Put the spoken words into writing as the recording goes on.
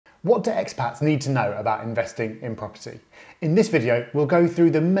What do expats need to know about investing in property? In this video, we'll go through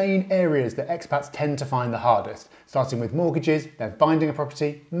the main areas that expats tend to find the hardest, starting with mortgages, then finding a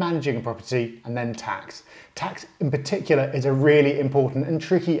property, managing a property, and then tax. Tax in particular is a really important and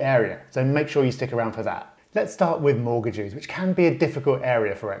tricky area, so make sure you stick around for that. Let's start with mortgages, which can be a difficult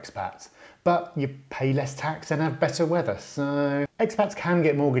area for expats. But you pay less tax and have better weather, so... Expats can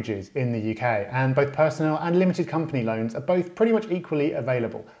get mortgages in the UK, and both personal and limited company loans are both pretty much equally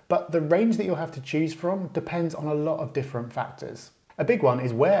available, but the range that you'll have to choose from depends on a lot of different factors. A big one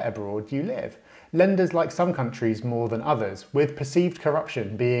is where abroad you live. Lenders like some countries more than others, with perceived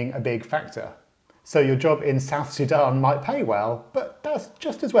corruption being a big factor. So your job in South Sudan might pay well, but that's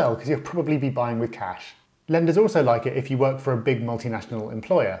just as well because you'll probably be buying with cash. Lenders also like it if you work for a big multinational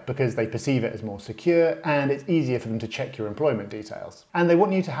employer because they perceive it as more secure and it's easier for them to check your employment details. And they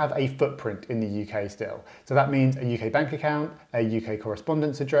want you to have a footprint in the UK still. So that means a UK bank account, a UK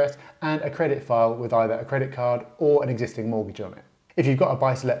correspondence address, and a credit file with either a credit card or an existing mortgage on it. If you've got a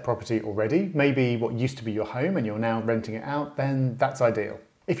buy-to-let property already, maybe what used to be your home and you're now renting it out, then that's ideal.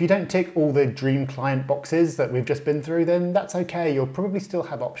 If you don't tick all the dream client boxes that we've just been through, then that's okay. You'll probably still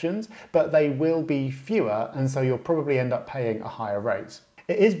have options, but they will be fewer, and so you'll probably end up paying a higher rate.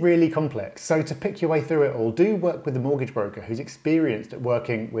 It is really complex, so to pick your way through it all, do work with a mortgage broker who's experienced at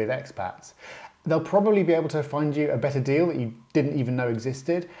working with expats. They'll probably be able to find you a better deal that you didn't even know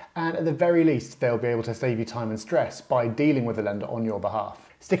existed, and at the very least, they'll be able to save you time and stress by dealing with the lender on your behalf.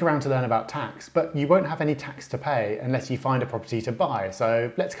 Stick around to learn about tax, but you won't have any tax to pay unless you find a property to buy,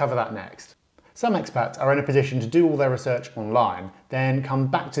 so let's cover that next. Some expats are in a position to do all their research online, then come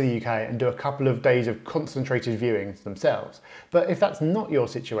back to the UK and do a couple of days of concentrated viewings themselves. But if that's not your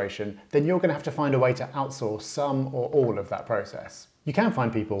situation, then you're going to have to find a way to outsource some or all of that process. You can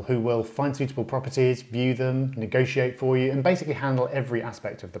find people who will find suitable properties, view them, negotiate for you, and basically handle every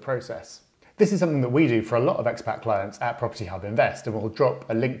aspect of the process. This is something that we do for a lot of expat clients at Property Hub Invest, and we'll drop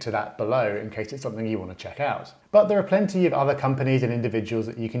a link to that below in case it's something you want to check out. But there are plenty of other companies and individuals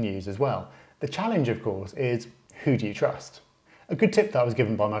that you can use as well. The challenge, of course, is who do you trust? A good tip that I was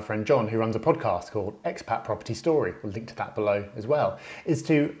given by my friend John, who runs a podcast called Expat Property Story, we'll link to that below as well, is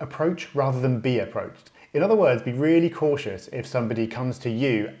to approach rather than be approached. In other words, be really cautious if somebody comes to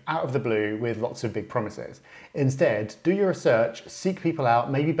you out of the blue with lots of big promises. Instead, do your research, seek people out,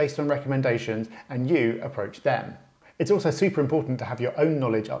 maybe based on recommendations, and you approach them. It's also super important to have your own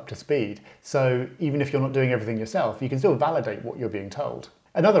knowledge up to speed, so even if you're not doing everything yourself, you can still validate what you're being told.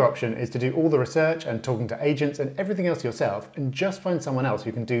 Another option is to do all the research and talking to agents and everything else yourself and just find someone else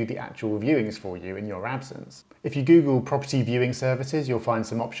who can do the actual viewings for you in your absence. If you Google property viewing services, you'll find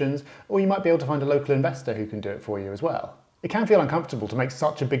some options, or you might be able to find a local investor who can do it for you as well. It can feel uncomfortable to make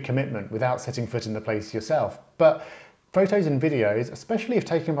such a big commitment without setting foot in the place yourself, but photos and videos, especially if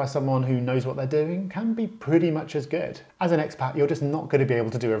taken by someone who knows what they're doing, can be pretty much as good. As an expat, you're just not going to be able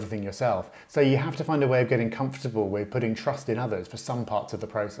to do everything yourself, so you have to find a way of getting comfortable with putting trust in others for some parts of the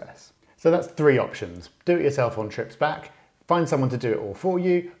process. So that's three options. Do it yourself on trips back, find someone to do it all for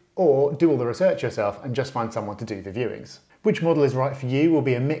you, or do all the research yourself and just find someone to do the viewings. Which model is right for you will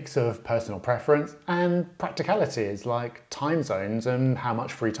be a mix of personal preference and practicalities like time zones and how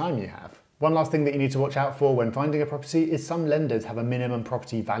much free time you have. One last thing that you need to watch out for when finding a property is some lenders have a minimum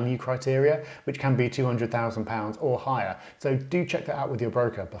property value criteria, which can be £200,000 or higher, so do check that out with your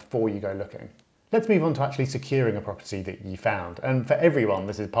broker before you go looking. Let's move on to actually securing a property that you found, and for everyone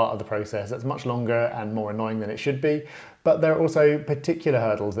this is part of the process that's much longer and more annoying than it should be, but there are also particular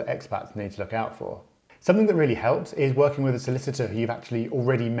hurdles that expats need to look out for. Something that really helps is working with a solicitor who you've actually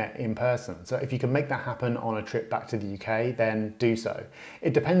already met in person. So if you can make that happen on a trip back to the UK, then do so.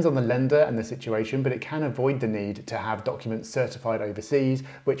 It depends on the lender and the situation, but it can avoid the need to have documents certified overseas,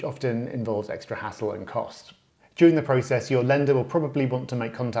 which often involves extra hassle and cost. During the process, your lender will probably want to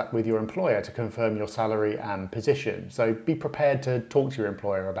make contact with your employer to confirm your salary and position. So be prepared to talk to your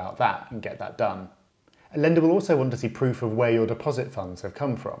employer about that and get that done. A lender will also want to see proof of where your deposit funds have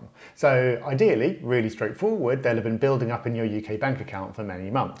come from. So ideally, really straightforward, they'll have been building up in your UK bank account for many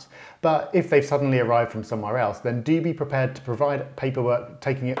months. But if they've suddenly arrived from somewhere else, then do be prepared to provide paperwork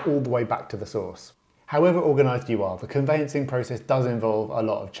taking it all the way back to the source. However organised you are, the conveyancing process does involve a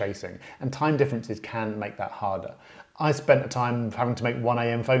lot of chasing, and time differences can make that harder. I spent a time having to make 1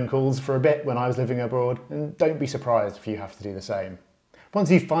 AM phone calls for a bit when I was living abroad, and don't be surprised if you have to do the same. Once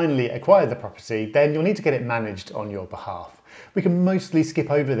you've finally acquired the property, then you'll need to get it managed on your behalf. We can mostly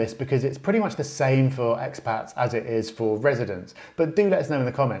skip over this because it's pretty much the same for expats as it is for residents, but do let us know in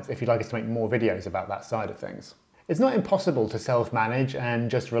the comments if you'd like us to make more videos about that side of things. It's not impossible to self-manage and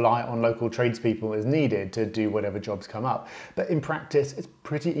just rely on local tradespeople as needed to do whatever jobs come up, but in practice it's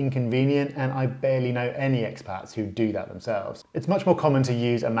pretty inconvenient and I barely know any expats who do that themselves. It's much more common to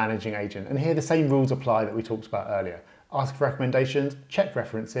use a managing agent, and here the same rules apply that we talked about earlier. Ask for recommendations, check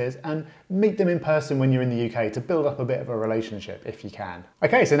references, and meet them in person when you're in the UK to build up a bit of a relationship if you can.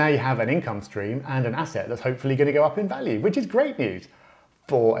 Okay, so now you have an income stream and an asset that's hopefully going to go up in value, which is great news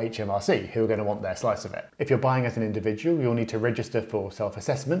for HMRC, who are going to want their slice of it. If you're buying as an individual, you'll need to register for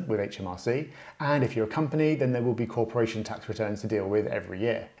self-assessment with HMRC, and if you're a company, then there will be corporation tax returns to deal with every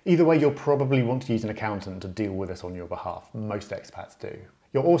year. Either way, you'll probably want to use an accountant to deal with this on your behalf. Most expats do.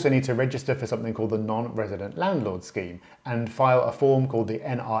 You'll also need to register for something called the Non-Resident Landlord Scheme and file a form called the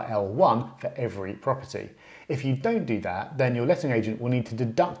NRL1 for every property. If you don't do that, then your letting agent will need to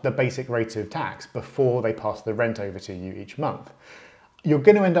deduct the basic rate of tax before they pass the rent over to you each month. You're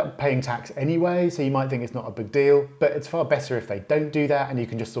going to end up paying tax anyway, so you might think it's not a big deal, but it's far better if they don't do that and you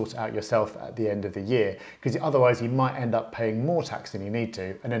can just sort it out yourself at the end of the year, because otherwise you might end up paying more tax than you need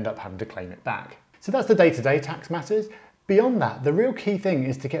to and end up having to claim it back. So that's the day-to-day tax matters. Beyond that, the real key thing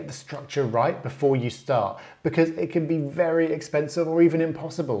is to get the structure right before you start, because it can be very expensive or even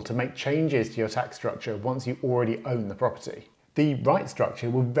impossible to make changes to your tax structure once you already own the property. The right structure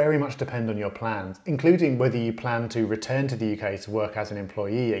will very much depend on your plans, including whether you plan to return to the UK to work as an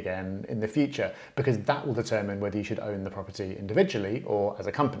employee again in the future, because that will determine whether you should own the property individually or as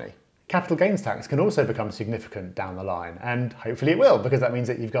a company. Capital gains tax can also become significant down the line, and hopefully it will, because that means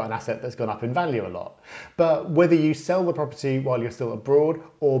that you've got an asset that's gone up in value a lot. But whether you sell the property while you're still abroad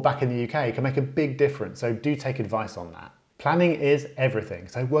or back in the UK can make a big difference, so do take advice on that. Planning is everything,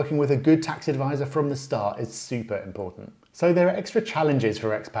 so working with a good tax advisor from the start is super important. So there are extra challenges for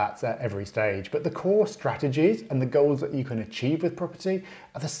expats at every stage, but the core strategies and the goals that you can achieve with property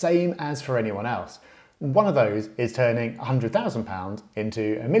are the same as for anyone else. One of those is turning £100,000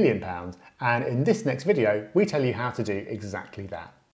 into £1 million, and in this next video we tell you how to do exactly that.